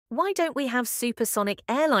Why don't we have supersonic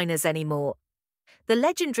airliners anymore? The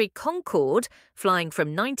legendary Concorde, flying from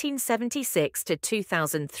 1976 to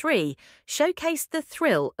 2003, showcased the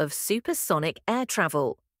thrill of supersonic air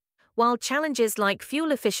travel. While challenges like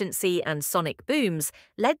fuel efficiency and sonic booms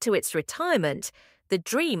led to its retirement, the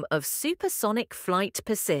dream of supersonic flight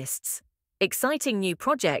persists. Exciting new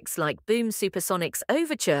projects like Boom Supersonic's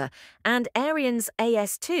Overture and Aerion's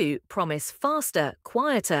AS2 promise faster,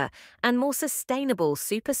 quieter, and more sustainable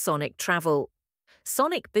supersonic travel.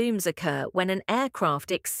 Sonic booms occur when an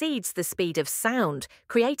aircraft exceeds the speed of sound,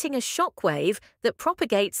 creating a shock wave that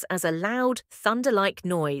propagates as a loud, thunder-like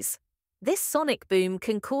noise. This sonic boom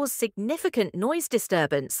can cause significant noise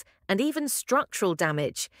disturbance and even structural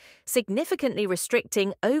damage, significantly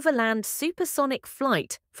restricting overland supersonic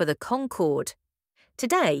flight for the Concorde.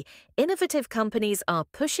 Today, innovative companies are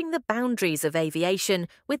pushing the boundaries of aviation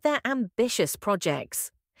with their ambitious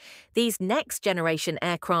projects. These next-generation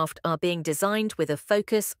aircraft are being designed with a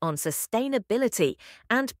focus on sustainability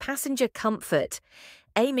and passenger comfort,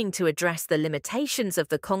 aiming to address the limitations of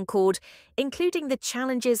the Concorde, including the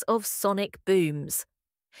challenges of sonic booms.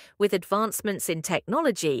 With advancements in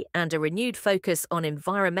technology and a renewed focus on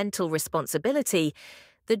environmental responsibility,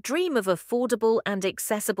 the dream of affordable and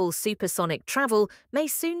accessible supersonic travel may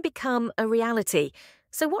soon become a reality.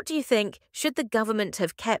 So what do you think? Should the government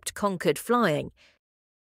have kept Concorde flying?